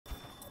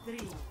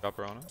Got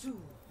Piranha.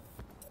 2,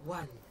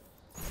 1.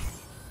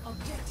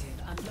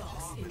 Objective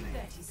unlocks in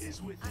 30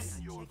 seconds.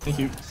 Thank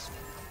you.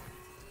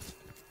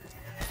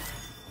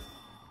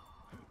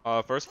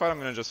 First fight I'm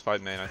gonna just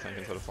fight main, I think,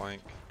 instead of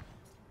flank.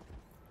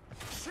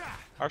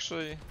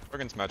 Actually, we're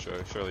against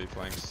Meadxr, surely he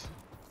flanks.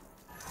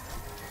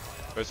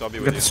 Okay, so I'll be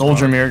with Get you. the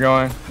soldier mirror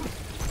going.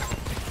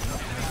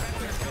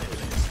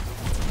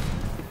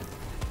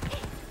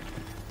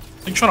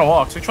 He's trying to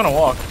walk. He's trying to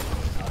walk.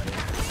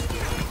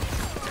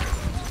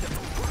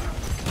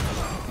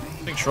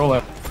 Big troll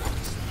it.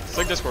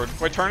 Sig Discord.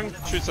 Wait, turn,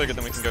 shoot Sig, and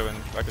then we can go in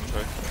back in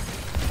try.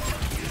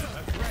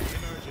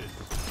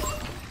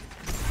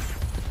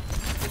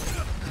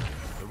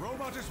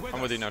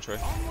 I'm with you now, Trey.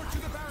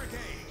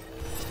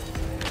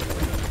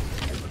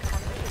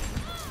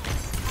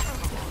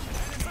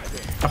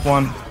 Up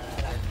one.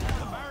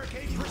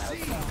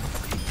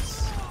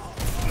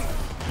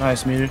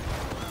 Nice, muted.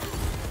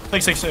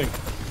 Sig.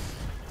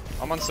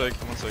 I'm on Sig.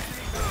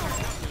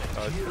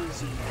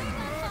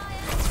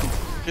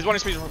 He's one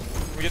speed.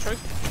 Can we get Trey?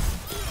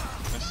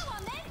 Nice.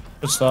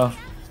 Good stuff.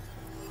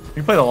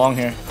 You play the long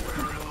here.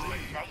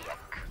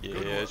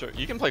 Yeah, sure.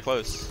 You can play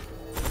close.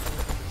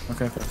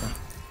 Okay.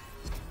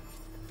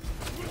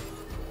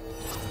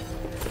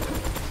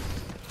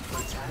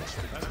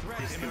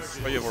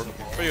 Where you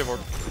have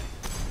orb?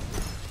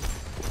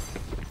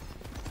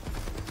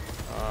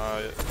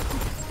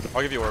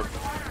 I'll give you orb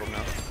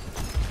now.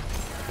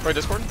 Right,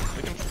 Discord?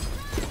 We can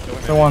kill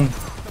him. The one.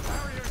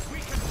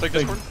 Take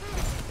Discord.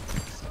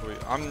 Wait,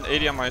 I'm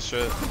 80 on my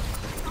shit.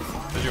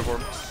 Did you have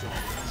orb?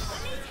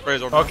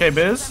 Raise orb. Okay,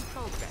 Biz.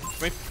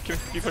 Can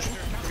you push?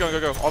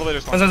 Go. All the way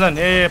to spawn. Zen.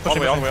 Yeah, push All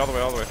the way. it. All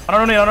the way. I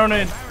don't need.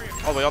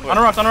 All the way. On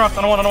a rock. On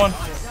one.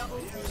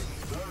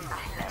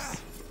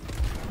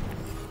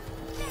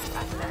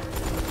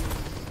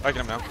 I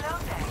get him now.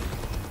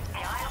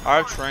 I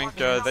have Trank,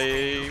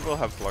 they will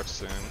have Flux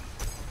soon.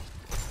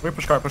 We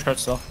push cart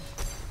still.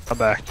 I'm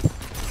back.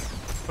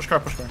 Push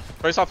cart.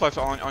 Raise top left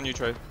on you,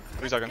 Trey.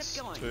 3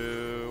 seconds.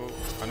 2.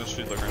 I'm just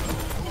shoot the ground.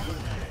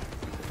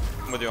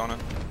 I'm with you on it.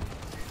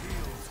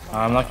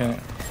 I'm not gonna.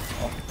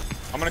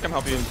 I'm gonna come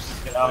help you.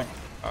 Get out.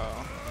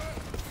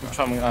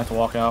 I'm gonna have to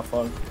walk out.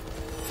 Fuck.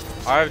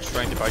 I have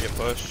Trank if I get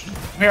pushed.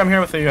 I'm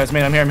here with you guys,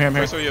 man. I'm here.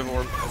 Trey, so you have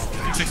orb.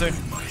 6.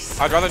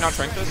 I'd rather not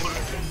Trank this.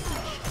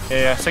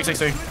 Yeah. 6.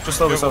 Just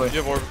slowly.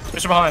 You have orb.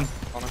 Push it behind.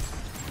 On it.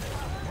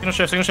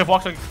 Signal shift.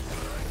 Walk.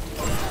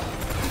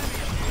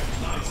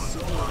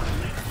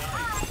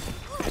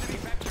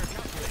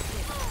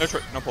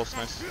 No pulse,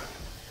 nice.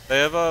 They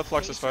have a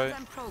Flux this fight.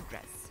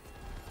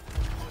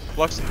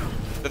 Flux.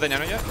 Did they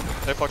nano yet?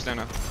 They have Flux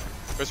nano.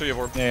 Trey, so you have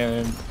orb.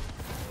 Yeah.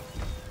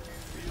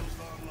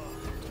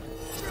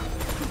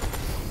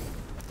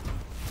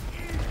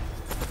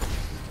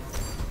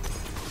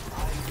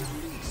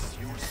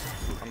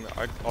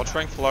 I'll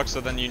Trank Flux,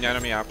 so then you nano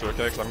me after,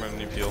 okay? Because I'm gonna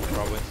need peel,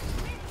 probably.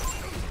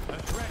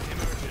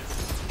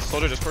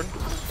 Soldier Discord.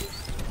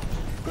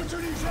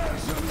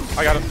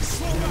 I got him.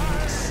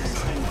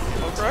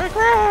 Oh, crack!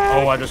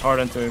 Oh, I just hard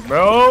into it,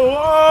 bro.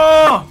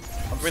 Oh!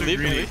 Wait, leave.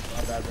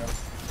 My bad, bro.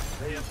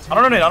 I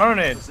don't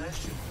need.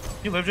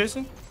 You live,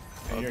 Jason?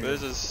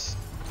 This is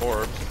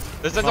orb.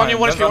 This is on you.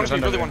 One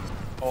HP, really one.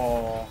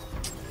 Oh.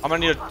 I'm gonna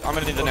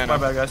need the nano. My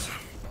bad, guys.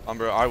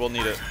 Bro, I will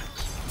need it.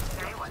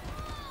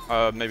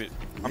 Maybe.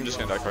 I'm just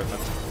gonna die card then.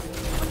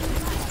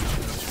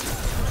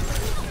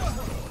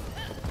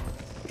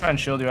 Try and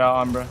shield you out,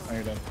 Umbra. Oh,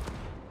 you're dead.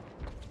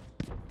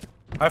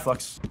 High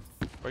flux.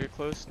 Are you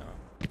close? No.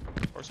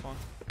 Or spawn.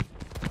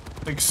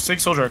 Like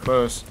 6 soldier are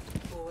close.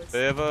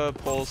 They have a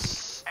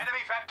pulse.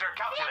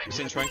 You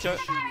seen Trank yet?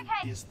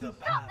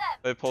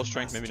 They have pulse,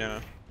 Trank, maybe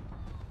nano.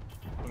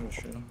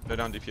 They're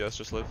down DPS,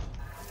 just live.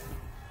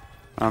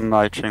 I'm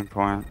lighting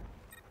point.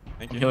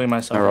 Thank I'm you. healing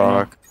myself. No Right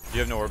rock. You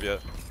have no orb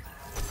yet.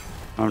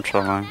 I'm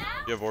chilling.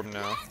 You have orb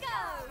now.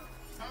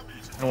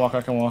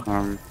 I can walk.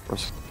 Can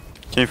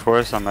you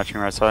force? I'm matching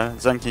right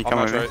side. Zen, can you I'll come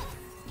match over? right.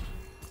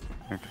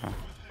 Okay.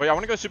 Wait, I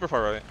wanna go super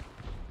far right.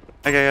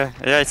 Okay.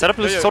 Yeah, set up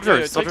the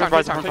soldier. Soldier take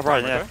right, time, right,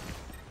 right, yeah.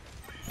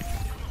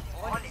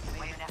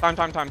 Time,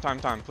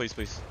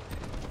 please.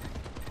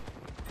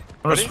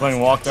 I'm just playing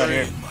walk down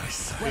here. 2,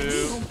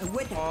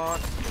 1.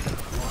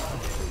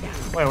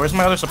 Wait, where's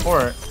my other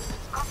support?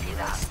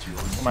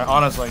 My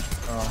Ana's like,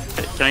 oh.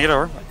 Can I get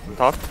over?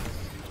 Top?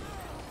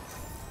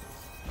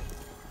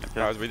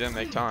 Guys, we didn't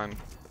make time.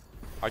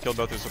 I killed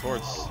both their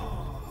supports.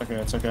 Okay,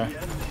 it's okay.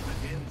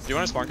 Do you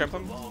wanna spawn camp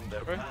them?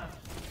 Okay.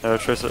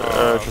 Triss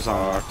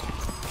on.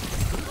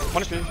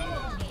 One HP.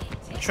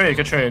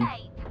 Good trade. I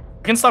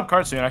can stop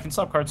card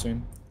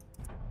soon.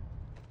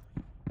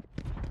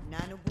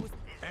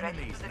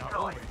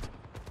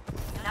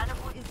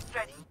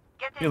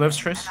 He lives,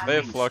 Triss. They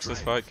have Flux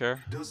this fight,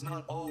 Care. Yeah.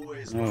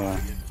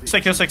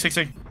 Sick.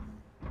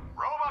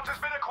 Robot has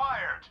been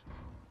acquired.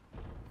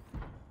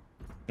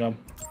 Jump.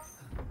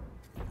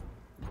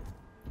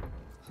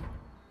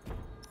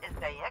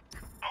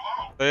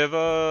 They have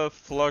a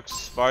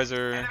Flux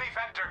visor.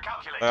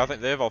 I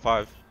think they have all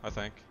 5. I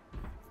think.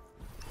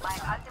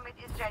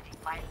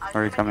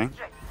 Are you coming?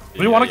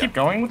 Do you want to keep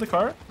going with the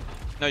cart?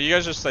 No, you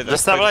guys just stay there.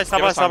 Just stabilize.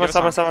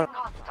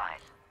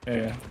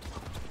 Yeah.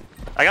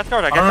 I got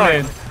card. I don't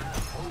know.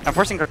 I'm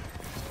forcing card.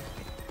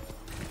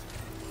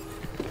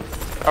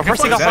 I'm can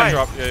forcing flex outside. He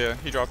dropped. Yeah,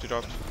 he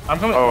dropped. I'm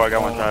coming. Oh, I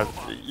got one tap.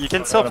 You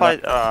can still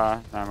fight.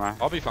 Never mind.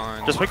 I'll be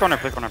fine. Just pick corner.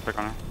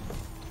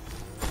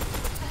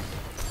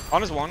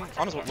 On his one.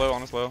 On his low.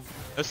 On his low.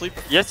 No sleep.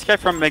 Yes, guy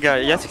from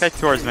Mega. Yes, guy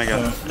towards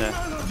Mega. Yeah.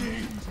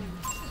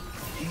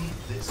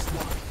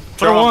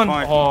 Throw one.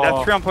 Point. Oh.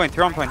 That's 3 on point.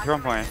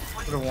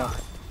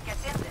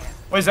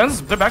 Wait,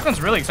 their backline's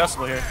really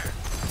accessible here.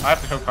 I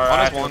have to go cart. On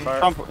I his have to go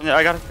one. cart. Yeah,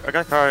 I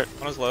got card.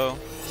 On his low.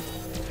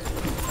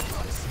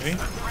 Maybe?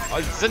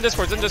 It's in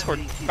Discord.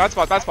 Bad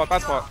spot. I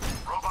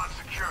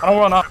don't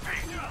run up.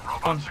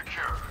 Robot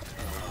secure.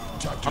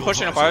 I'm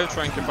pushing up. I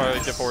try and if I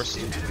get forced.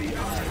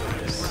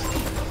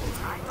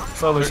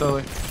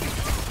 Slowly.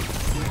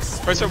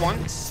 Tracer one.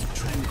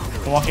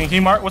 Walking. Can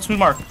you mark? What's who's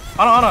mark?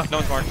 Ana. No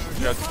one's marked.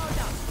 Good.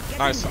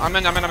 Nice. I'm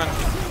in.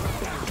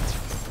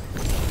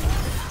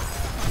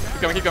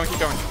 Keep going.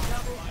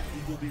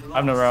 I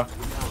have no row.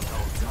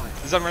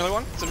 Is that really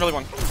one? It's a really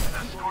one.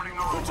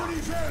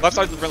 Left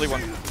side really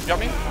one. You got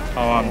me?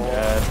 Oh, I'm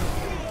dead.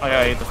 I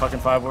gotta eat the fucking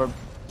 5 orb.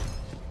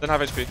 Then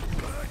have HP. You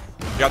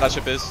got that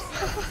shit biz.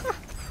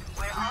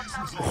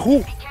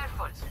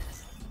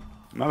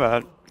 My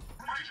bad.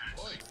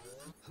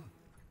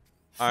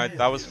 Alright,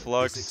 that was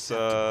Flux.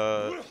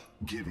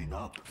 Giving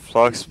up.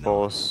 Flux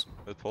Pulse.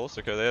 With Pulse?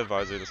 Okay, they have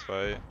Visor this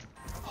fight.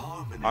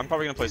 I'm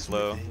probably gonna play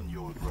slow.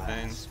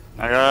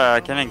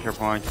 I can anchor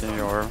point in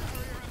your.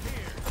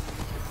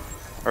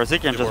 Or he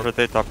can just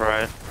rotate top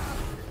right.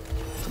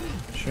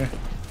 Sure.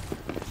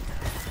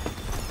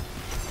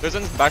 There's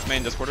in back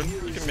main Discorded.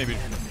 You can maybe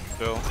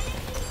chill.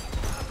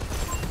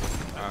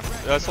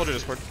 Yeah, soldier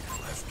Discord.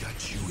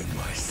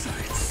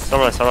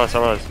 Stabilize.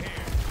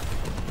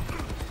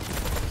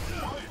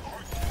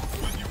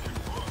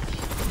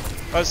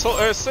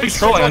 He's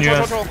trolling on you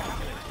guys.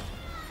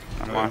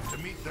 Come on.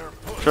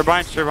 Sure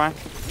bind. Yeah.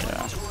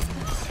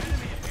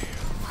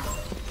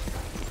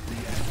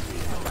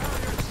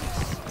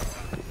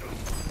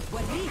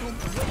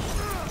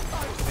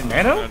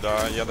 Nano?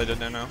 Yeah, they did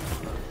nano.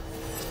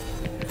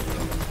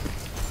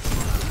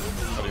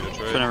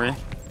 Trinity.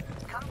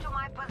 Come to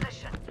my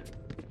position.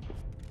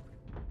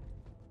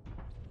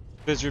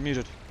 Biz, you're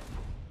muted.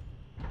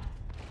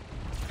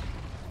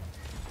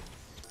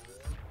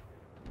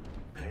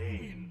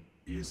 Pain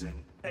is an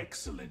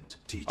excellent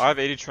teacher. I have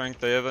 80 Trank.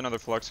 They have another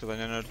Flux because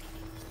they nanoed.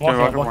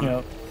 Walking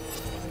up.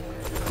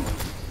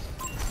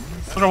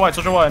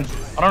 Soldier one.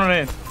 I don't know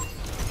name.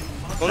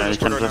 Yeah, you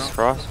can just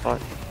cross. Fuck.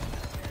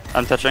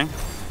 I'm touching.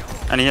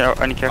 Any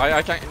care?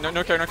 I can't.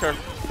 No care. I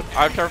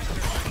have care.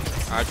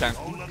 I can't.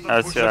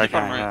 That's good. I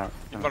can. Right. Yeah.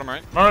 Keep bottom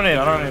right. I don't need.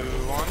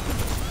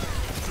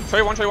 2, 1.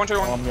 Trey one.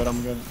 Oh, I'm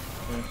good.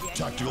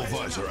 Tactical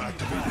visor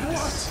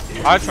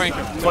activated. I have Trank.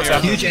 What's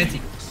that? Huge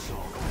anti.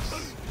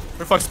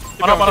 Reflex. Keep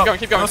going.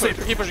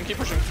 Keep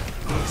pushing.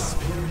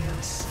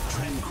 Experience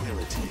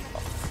tranquility.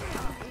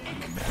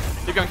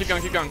 Keep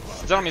going.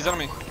 Zen on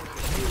me.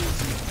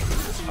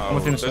 Oh,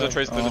 there's a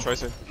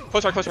tracer.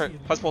 Close right.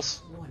 Has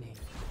pulse.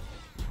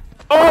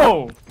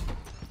 Oh!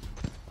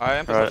 I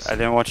am Right, I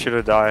didn't want you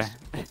to die.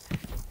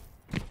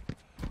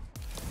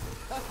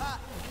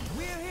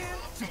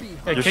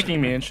 Hey,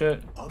 kicking me and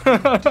shit.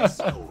 Good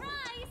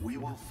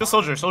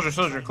soldier. Close.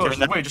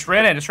 Wait, just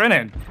ran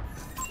in.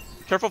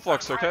 Careful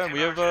Flux, okay?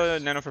 We have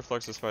nano for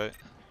Flux this fight.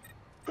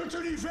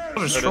 Soldier's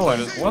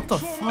trolling. What the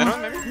fuck? Nano,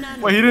 maybe?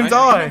 Wait, he didn't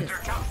die.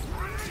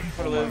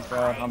 Oh my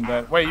god, I'm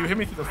dead. Wait, you hit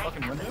me through the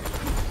fucking window?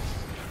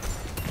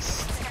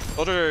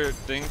 Soldier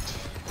dinked.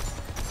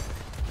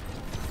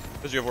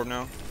 Does you have orb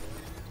now?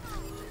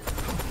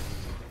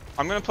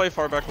 I'm gonna play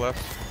far back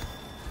left.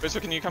 Wait, so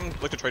can you come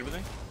look to trade with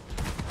me?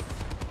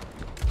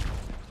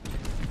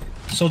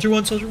 Soldier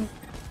one. 2,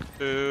 1.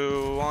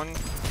 Oh,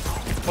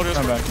 there's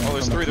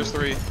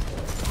 3.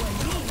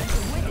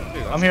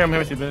 Dude, I'm here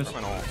with you, Biz. I'm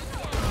in all.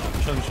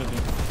 Should be.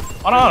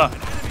 Ana!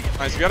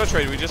 Nice, we gotta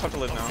trade, we just have to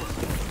live now.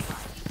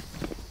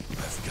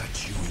 I've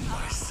got you in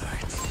my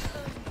sights.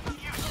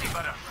 You see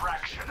but a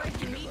fraction.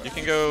 You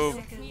can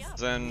go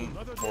Zen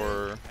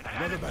or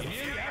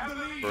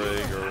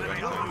Brig or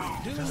anything.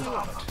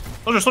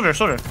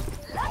 Soldier.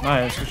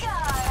 Nice.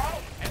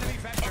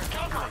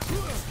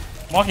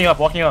 Walking up.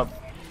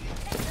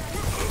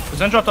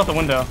 Zen dropped out the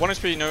window. 1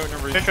 HP, no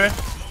reach. Trey.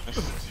 Nice.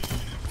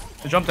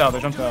 They jumped out.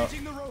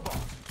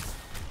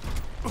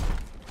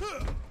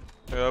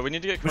 We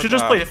need to get. We should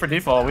just play it for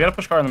default. We gotta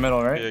push car in the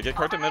middle, right? Yeah, get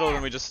cart to middle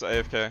and we just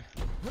AFK.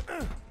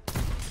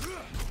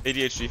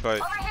 ADHD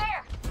fight.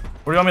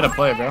 Where do you want me to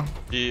play, bro?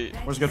 He,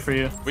 Where's good for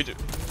you? we do,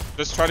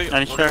 just try to.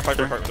 We're gonna fight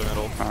for cart to the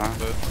middle.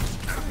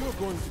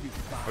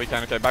 We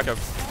can. Okay, back up.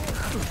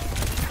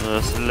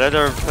 Just let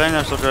her play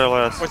their soldier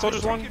less. Wait,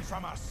 soldiers one.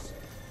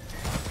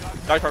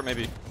 Die cart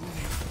maybe.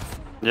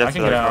 Yes, I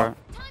can get out.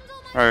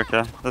 Alright,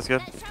 okay, that's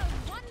good.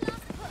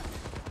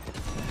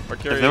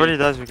 If If nobody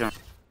dies, we can.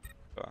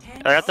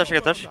 I got touch. My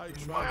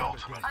ult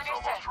is almost ready.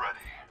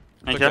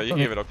 Thank Okay, you you. can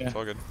give it up. It's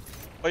all good.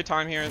 Play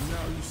time here. Now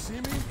you see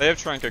me? They have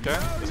Trank, okay?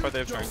 This fight they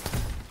have Trank.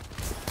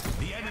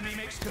 The enemy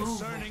makes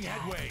concerning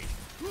headway.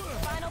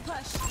 Final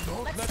push.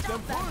 Don't Let's let them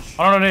stop them. push.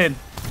 I don't need.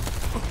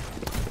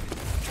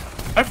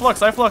 I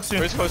flux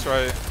soon. Raise close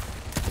right.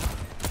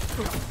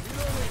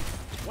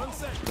 1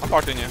 sec. I'm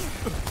parked in you.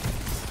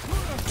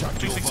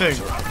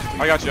 Sig.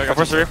 I got you, I got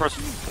First you. three, first.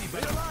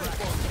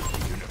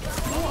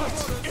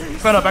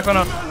 Back on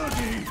up.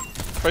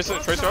 Trace it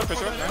up,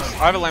 nice.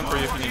 I have a lamp for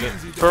you if you need it.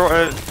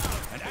 Throw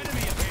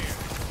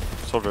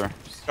Soldier.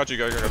 Got you,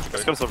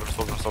 Let's go Soldier.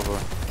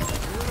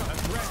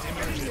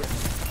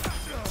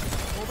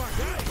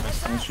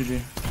 Nice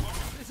GG.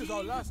 This is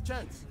our last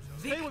chance.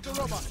 Stay with the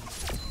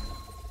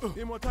robot.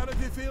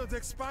 Immortality fields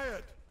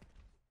expired.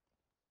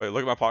 Wait,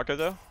 look at my pocket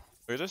though.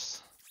 Look at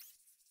this.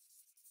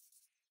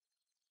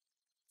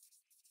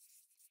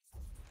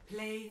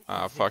 Play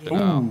Ah, fucking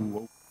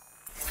hell.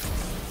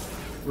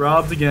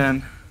 Robbed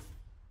again.